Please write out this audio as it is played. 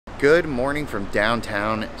Good morning from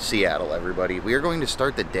downtown Seattle, everybody. We are going to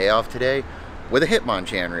start the day off today with a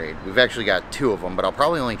hitmonchan raid. We've actually got two of them, but I'll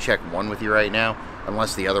probably only check one with you right now,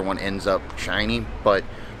 unless the other one ends up shiny. But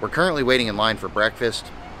we're currently waiting in line for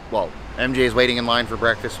breakfast. Well, MJ's waiting in line for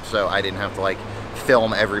breakfast, so I didn't have to like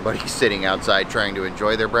film everybody sitting outside trying to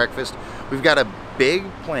enjoy their breakfast. We've got a big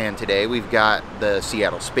plan today. We've got the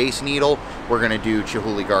Seattle Space Needle. We're going to do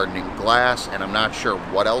CHIHULY Gardening Glass, and I'm not sure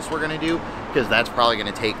what else we're going to do because that's probably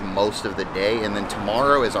going to take most of the day. And then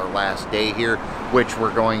tomorrow is our last day here, which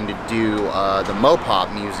we're going to do the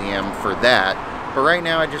Mopop Museum for that. But right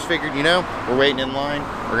now I just figured, you know, we're waiting in line,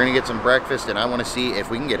 we're going to get some breakfast, and I want to see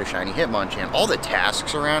if we can get a shiny hitmonchan. All the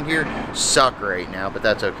tasks around here suck right now, but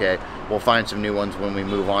that's okay. We'll find some new ones when we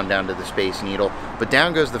move on down to the Space Needle. But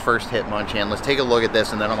down goes the first hitmonchan. Let's take a look at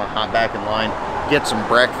this, and then I'm going to hop back in line, get some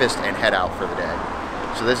breakfast, and head out for the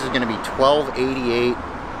day. So this is going to be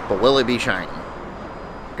 $12.88, but will it be shiny?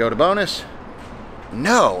 Go to bonus.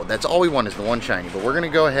 No, that's all we want is the one shiny, but we're going to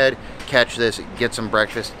go ahead, catch this, get some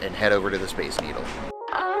breakfast, and head over to the Space Needle.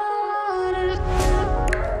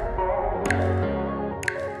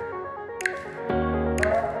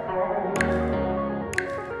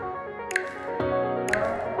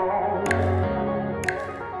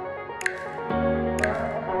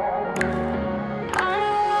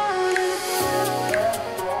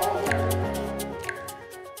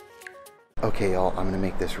 Okay, y'all, I'm going to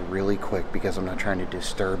make this really quick because I'm not trying to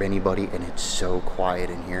disturb anybody, and it's so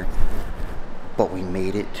quiet in here. But we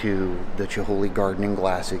made it to the CHIHULY Gardening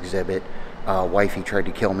Glass exhibit. Wifey tried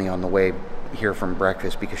to kill me on the way here from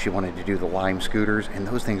breakfast because she wanted to do the lime scooters, and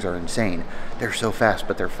those things are insane. They're so fast,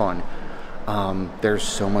 but they're fun. There's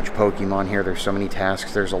so much Pokemon here. There's so many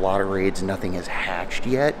tasks. There's a lot of raids. Nothing has hatched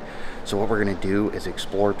yet. So what we're going to do is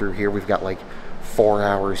explore through here. We've got like 4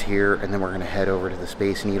 hours here, and then we're going to head over to the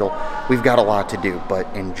Space Needle. We've got a lot to do, but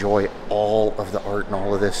enjoy all of the art and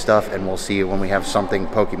all of this stuff, and we'll see you when we have something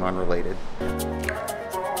Pokemon related.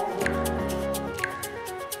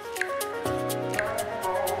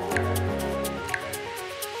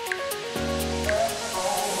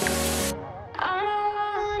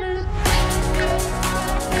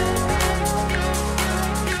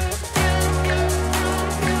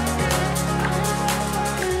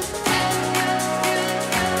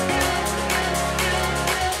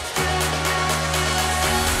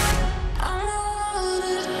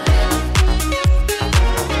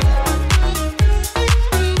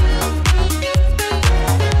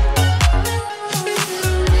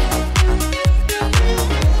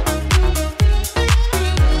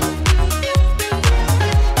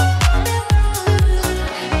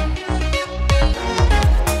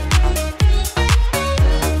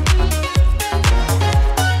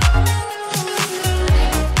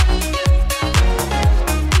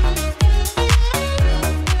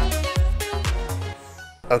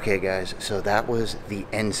 Okay guys, so that was the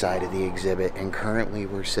inside of the exhibit, and currently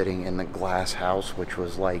we're sitting in the glass house, which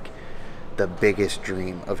was like the biggest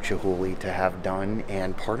dream of CHIHULY to have done,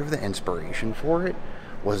 and part of the inspiration for it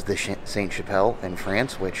was the Sainte-Chapelle in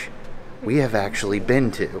France, which we have actually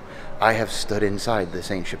been to. I have stood inside the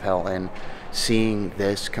Sainte-Chapelle, and seeing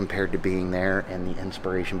this compared to being there and the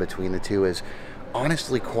inspiration between the two is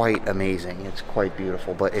honestly quite amazing. It's quite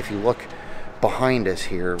beautiful. But if you look behind us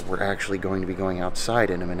here, we're actually going to be going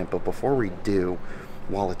outside in a minute, but before we do,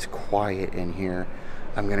 while it's quiet in here,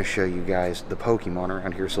 I'm going to show you guys the Pokemon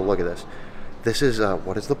around here. So look at this. This is,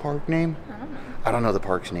 what is the park name? I don't know the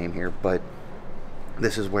park's name here, but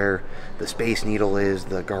this is where the Space Needle is,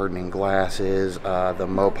 the Gardening Glass is, the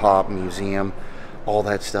Mopop Museum, all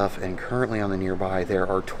that stuff. And currently on the nearby, there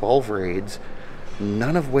are 12 raids,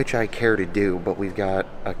 none of which I care to do, but we've got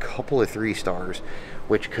a couple of 3-stars,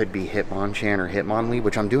 which could be Hitmonchan or Hitmonlee,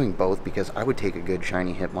 which I'm doing both because I would take a good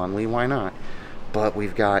shiny Hitmonlee, why not? But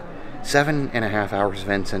we've got 7.5 hours of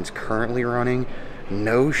incense currently running,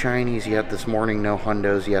 no shinies yet this morning, no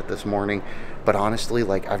hundos yet this morning, but honestly,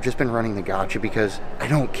 like, I've just been running the gacha because I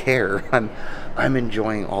don't care. I'm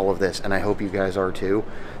enjoying all of this, and I hope you guys are too.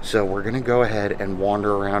 So we're gonna go ahead and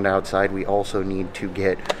wander around outside. We also need to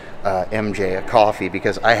get MJ a coffee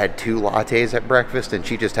because I had 2 lattes at breakfast and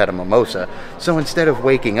she just had a mimosa. So instead of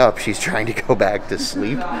waking up, she's trying to go back to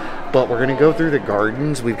sleep. But we're gonna go through the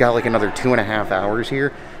gardens. We've got like another 2.5 hours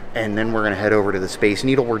here, and then we're gonna head over to the Space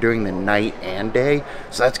Needle. We're doing the night and day,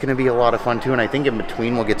 so that's gonna be a lot of fun too. And I think in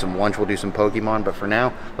between we'll get some lunch, we'll do some Pokemon, but for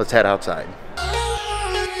now, let's head outside.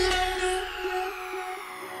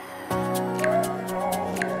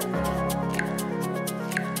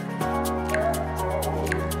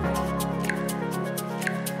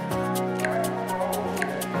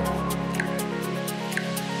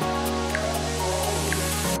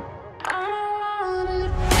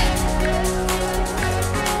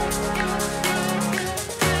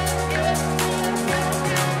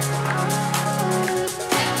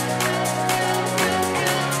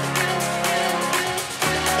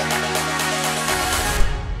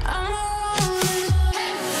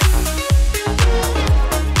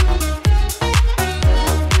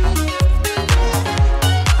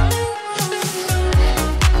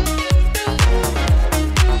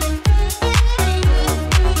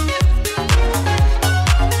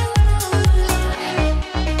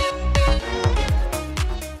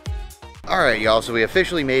 Alright, y'all, so we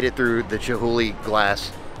officially made it through the CHIHULY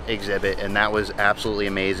glass exhibit, and that was absolutely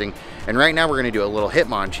amazing. And right now we're going to do a little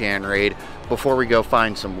Hitmonchan raid before we go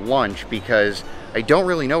find some lunch, because I don't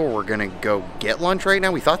really know where we're going to go get lunch right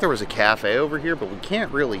now. We thought there was a cafe over here, but we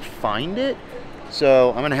can't really find it. So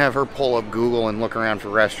I'm going to have her pull up Google and look around for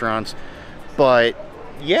restaurants. But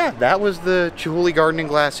yeah, that was the CHIHULY Garden and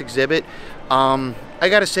Glass exhibit. I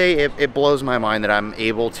gotta say, it blows my mind that I'm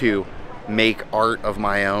able to make art of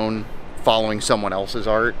my own following someone else's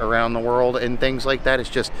art around the world and things like that.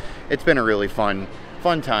 It's been a really fun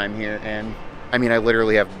time here. And I mean, I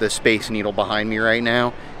literally have the Space Needle behind me right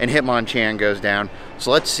now, and Hitmonchan goes down.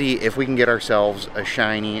 So let's see if we can get ourselves a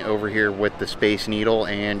shiny over here with the Space Needle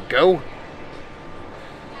and go.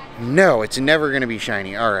 No, it's never going to be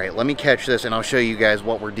shiny. All right, let me catch this and I'll show you guys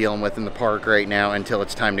what we're dealing with in the park right now until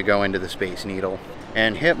it's time to go into the Space Needle.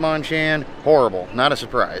 And Hitmonchan, horrible, not a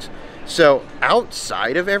surprise. So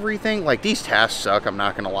outside of everything, like, these tasks suck, I'm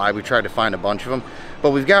not going to lie. We tried to find a bunch of them, but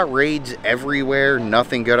we've got raids everywhere.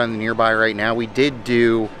 Nothing good on the nearby right now. We did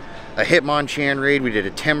do a Hitmonchan raid. We did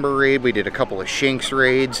a Timber raid. We did a couple of Shinx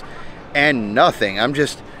raids and nothing. I'm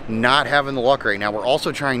just not having the luck right now. We're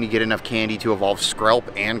also trying to get enough candy to evolve Skrelp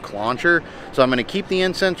and Clauncher. So I'm going to keep the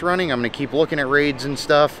incense running. I'm going to keep looking at raids and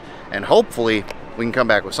stuff, and hopefully we can come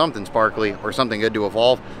back with something sparkly or something good to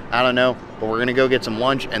evolve. I don't know, but we're going to go get some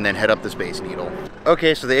lunch and then head up the Space Needle.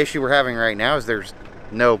 Okay, so the issue we're having right now is there's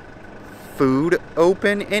no food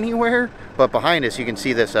open anywhere, but behind us you can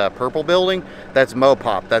see this purple building. That's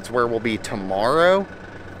Mopop. That's where we'll be tomorrow.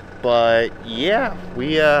 But yeah,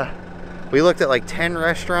 we looked at like 10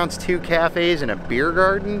 restaurants, 2 cafes, and a beer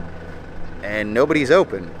garden, and nobody's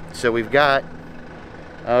open. So we've got,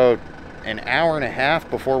 an hour and a half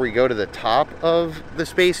before we go to the top of the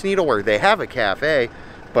Space Needle, where they have a cafe,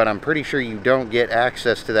 but I'm pretty sure you don't get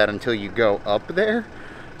access to that until you go up there.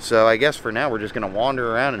 So I guess for now we're just going to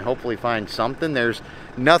wander around and hopefully find something. There's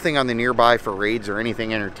nothing on the nearby for raids or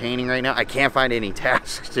anything entertaining right now. I can't find any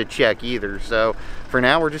tasks to check either. So for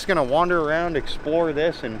now we're just going to wander around, explore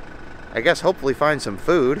this, and I guess hopefully find some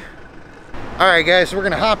food. Alright guys, so we're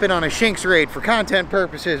going to hop in on a Shinx raid for content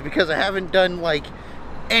purposes, because I haven't done like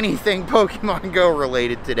anything Pokemon Go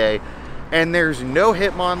related today. And there's no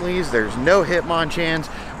Hitmonlees, there's no Hitmonchans.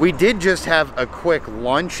 We did just have a quick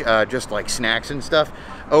lunch, just like snacks and stuff,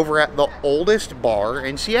 over at the oldest bar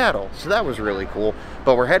in Seattle. So that was really cool.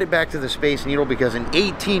 But we're headed back to the Space Needle because in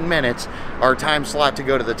 18 minutes, our time slot to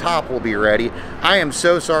go to the top will be ready. I am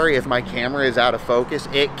so sorry if my camera is out of focus.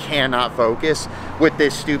 It cannot focus with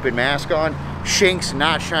this stupid mask on. Shinx,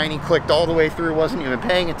 not shiny, clicked all the way through, wasn't even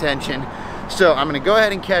paying attention. So I'm going to go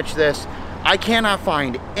ahead and catch this. I cannot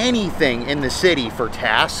find anything in the city for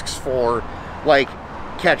tasks for, like,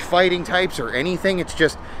 catch fighting types or anything.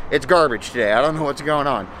 It's garbage today. I don't know what's going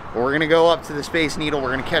on. But we're going to go up to the Space Needle.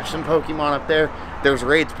 We're going to catch some Pokemon up there. There's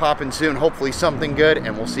raids popping soon. Hopefully something good,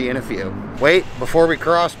 and we'll see you in a few. Wait, before we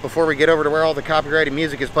get over to where all the copyrighted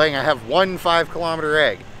music is playing, I have one 5-kilometer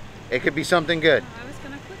egg. It could be something good. I was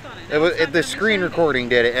going to click on it. The screen recording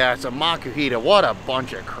did it. Yeah, it's a Makuhita. What a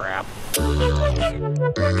bunch of crap.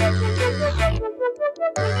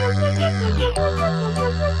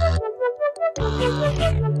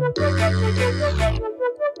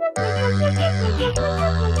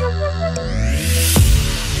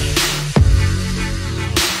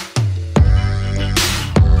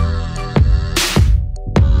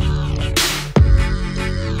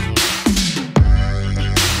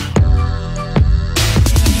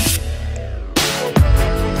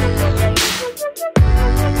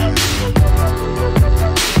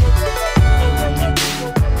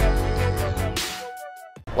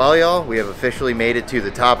 Well, y'all, we have officially made it to the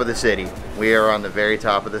top of the city. We are on the very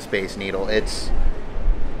top of the Space Needle. It's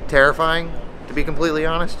terrifying, to be completely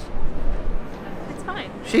honest. It's fine.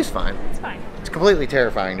 She's fine. It's fine. It's completely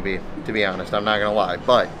terrifying, to be honest. I'm not gonna lie,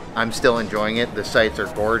 but I'm still enjoying it. The sights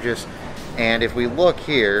are gorgeous, and if we look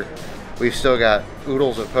here, we've still got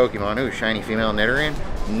oodles of Pokemon. Ooh, shiny female Nidoran.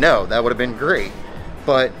 No, that would have been great.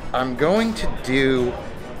 But I'm going to do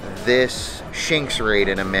this Shinx raid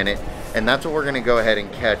in a minute. And that's what we're going to go ahead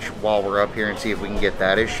and catch while we're up here and see if we can get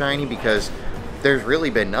that as shiny, because there's really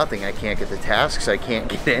been nothing. I can't get the tasks. I can't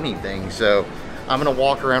get anything. So I'm going to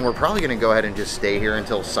walk around. We're probably going to go ahead and just stay here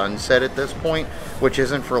until sunset at this point, which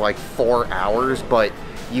isn't for like 4 hours, but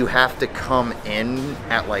you have to come in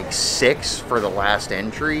at like 6 for the last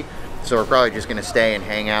entry. So we're probably just going to stay and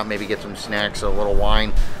hang out, maybe get some snacks, a little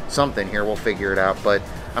wine, something here. We'll figure it out. But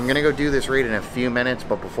I'm going to go do this raid in a few minutes.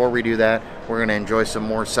 But before we do that, we're going to enjoy some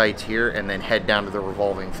more sights here and then head down to the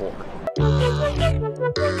revolving floor.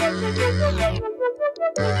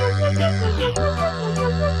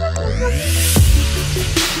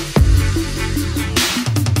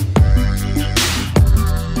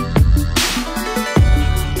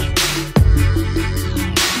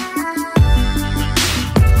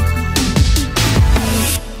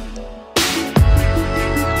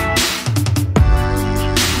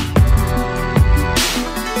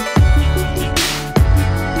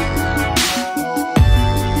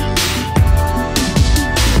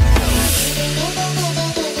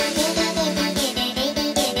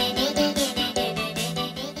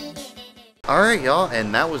 Alright y'all,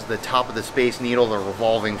 and that was the top of the Space Needle, the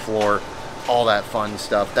revolving floor, all that fun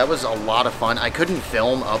stuff. That was a lot of fun. I couldn't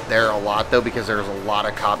film up there a lot though because there was a lot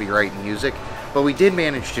of copyright music, but we did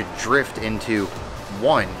manage to drift into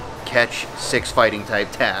 1 catch 6 fighting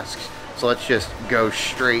type tasks. So let's just go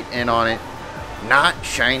straight in on it. Not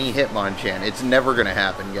shiny Hitmonchan. It's never gonna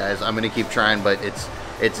happen, guys. I'm gonna keep trying, but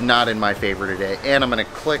it's not in my favor today. And I'm gonna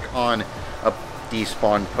click on a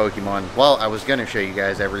despawned Pokemon. Well, I was gonna show you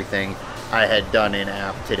guys everything I had done in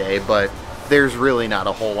app today, but there's really not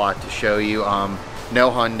a whole lot to show you. No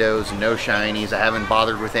hundos, no shinies. I haven't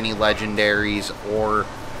bothered with any legendaries or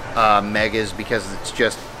megas because it's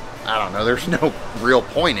just, I don't know, there's no real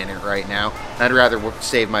point in it right now. I'd rather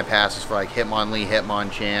save my passes for like Hitmonlee,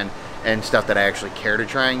 Hitmonchan, and stuff that I actually care to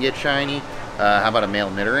try and get shiny. How about a male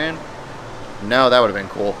Nidoran? No, that would have been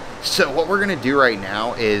cool. So what we're gonna do right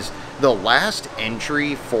now is the last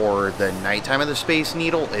entry for the nighttime of the Space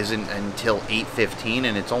Needle isn't until 8:15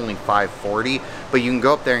 and it's only 5:40, but you can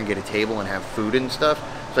go up there and get a table and have food and stuff.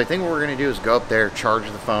 So I think what we're gonna do is go up there,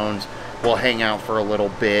 charge the phones, we'll hang out for a little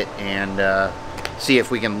bit and see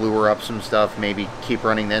if we can lure up some stuff, maybe keep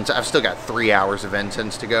running the incense. I've still got 3 hours of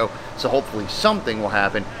incense to go, so hopefully something will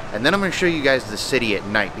happen. And then I'm gonna show you guys the city at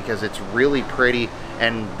night because it's really pretty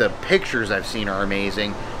and the pictures I've seen are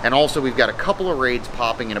amazing. And also we've got a couple of raids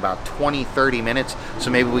popping in about 20-30 minutes, so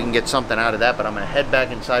maybe we can get something out of that. But I'm gonna head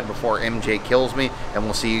back inside before MJ kills me, and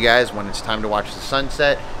we'll see you guys when it's time to watch the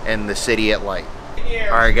sunset and the city at light.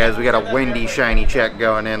 All right guys, we got a windy shiny check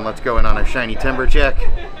going in. Let's go in on a shiny timber check.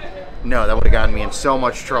 No, that would have gotten me in so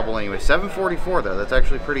much trouble anyway. 744 though, that's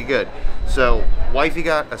actually pretty good. So wifey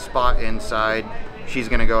got a spot inside. She's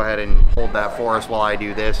gonna go ahead and hold that for us while I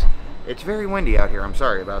do this. It's very windy out here, I'm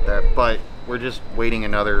sorry about that, but we're just waiting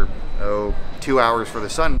another 2 hours for the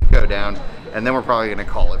sun to go down, and then we're probably gonna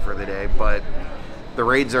call it for the day. But the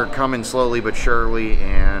raids are coming slowly but surely.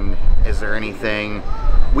 And is there anything?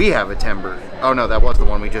 We have a timber. Oh no, that was the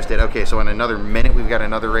one we just did. Okay, so in another minute we've got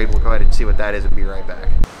another raid. We'll go ahead and see what that is and be right back.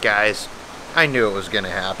 Guys, I knew it was gonna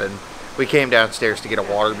happen. We came downstairs to get a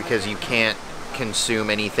water because you can't consume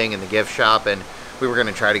anything in the gift shop, and we were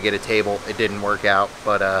gonna try to get a table. It didn't work out,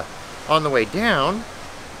 but on the way down,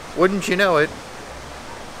 wouldn't you know it,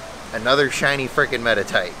 another shiny frickin'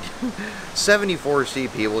 Metatite. 74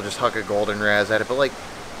 CP, we'll just huck a golden raz at it, but like,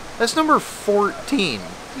 that's number 14.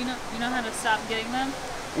 You know how to stop getting them?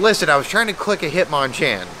 Listen, I was trying to click a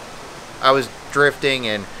Hitmonchan. I was drifting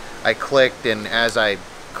and I clicked, and as I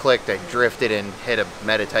clicked, I drifted and hit a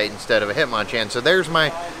Metatite instead of a Hitmonchan. So there's my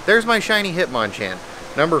shiny Hitmonchan.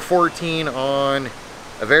 Number 14 on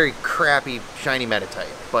a very crappy shiny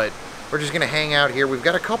Metatite. But we're just gonna hang out here. We've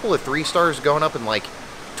got a couple of 3 stars going up in like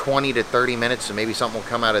 20 to 30 minutes, so maybe something will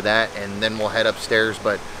come out of that, and then we'll head upstairs.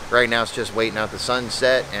 But right now it's just waiting out the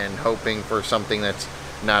sunset and hoping for something that's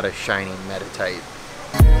not a shiny Metatite.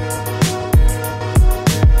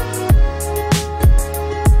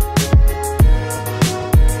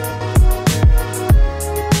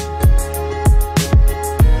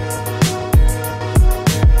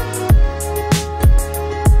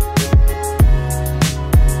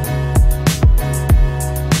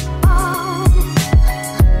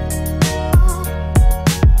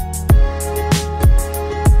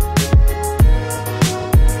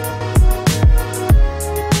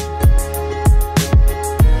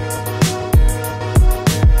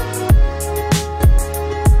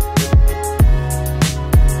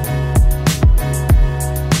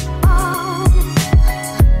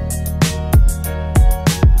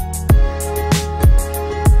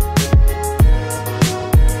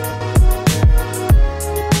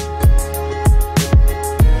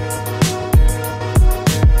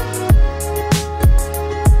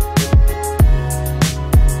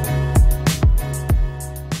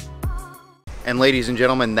 And ladies and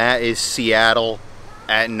gentlemen, that is Seattle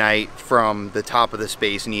at night from the top of the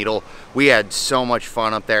Space Needle. We had so much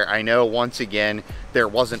fun up there. I know, once again, there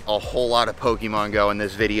wasn't a whole lot of Pokemon Go in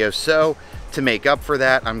this video, so to make up for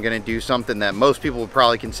that, I'm gonna do something that most people would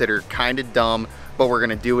probably consider kind of dumb, but we're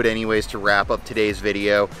gonna do it anyways to wrap up today's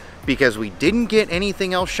video because we didn't get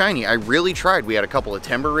anything else shiny. I really tried. We had a couple of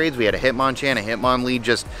Timber Raids, we had a Hitmonchan, a Hitmonlee,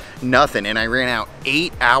 just nothing, and I ran out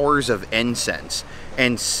 8 hours of incense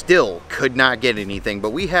and still could not get anything.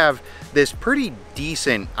 But we have this pretty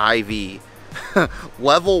decent IV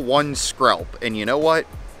level 1 Skrelp, and you know what?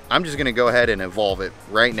 I'm just gonna go ahead and evolve it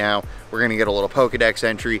right now. We're gonna get a little Pokedex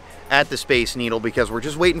entry at the Space Needle because we're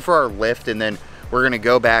just waiting for our lift, and then we're gonna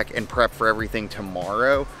go back and prep for everything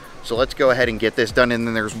tomorrow. So let's go ahead and get this done. And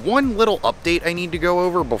then there's one little update I need to go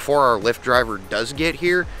over before our lift driver does get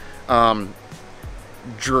here. Dragoggle,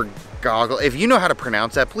 if you know how to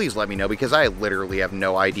pronounce that, please let me know because I literally have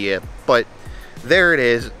no idea. But there it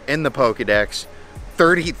is in the Pokedex,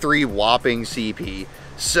 33 whopping CP.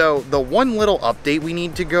 So the one little update we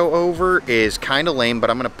need to go over is kind of lame, but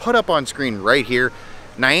I'm going to put up on screen right here.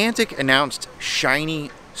 Niantic announced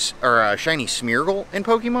shiny SMEARGLE in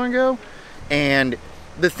Pokemon Go, and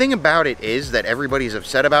the thing about it is that everybody's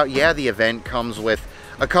upset about, yeah, the event comes with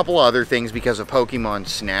a couple other things because of Pokemon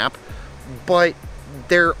Snap, but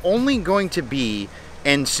they're only going to be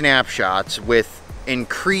in snapshots with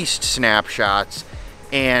increased snapshots,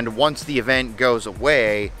 and once the event goes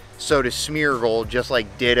away, so does SMEARGLE, just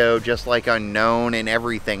like Ditto, just like Unknown and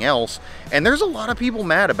everything else. And there's a lot of people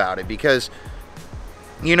mad about it because,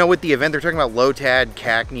 you know, with the event, they're talking about Lotad,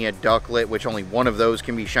 Cacnea, Ducklet, which only one of those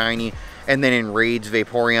can be shiny. And then in Raids,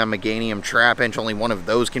 Vaporeon, Meganium, Trapinch, only one of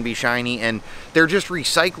those can be shiny. And they're just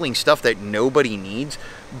recycling stuff that nobody needs.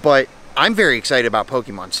 But I'm very excited about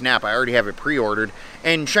Pokemon Snap. I already have it pre-ordered.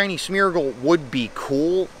 And shiny SMEARGLE would be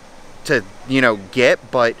cool to, you know,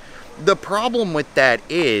 get, but the problem with that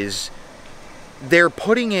is they're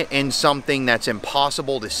putting it in something that's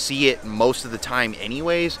impossible to see it most of the time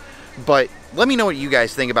anyways. But let me know what you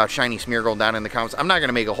guys think about shiny SMEARGLE down in the comments. I'm not going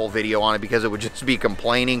to make a whole video on it because it would just be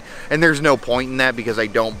complaining, and there's no point in that because I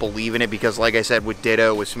don't believe in it, because like I said, with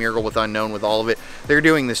Ditto, with SMEARGLE, with Unknown, with all of it, they're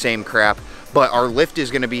doing the same crap. But our lift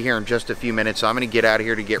is going to be here in just a few minutes, so I'm going to get out of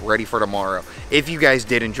here to get ready for tomorrow. If you guys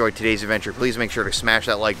did enjoy today's adventure, please make sure to smash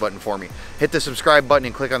that like button for me. Hit the subscribe button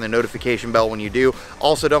and click on the notification bell when you do.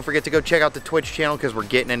 Also, don't forget to go check out the Twitch channel because we're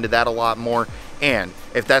getting into that a lot more. And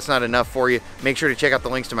if that's not enough for you, make sure to check out the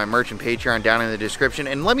links to my merch and Patreon down in the description.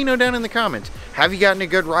 And let me know down in the comments, have you gotten a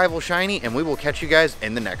good rival shiny? And we will catch you guys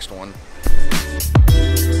in the next one.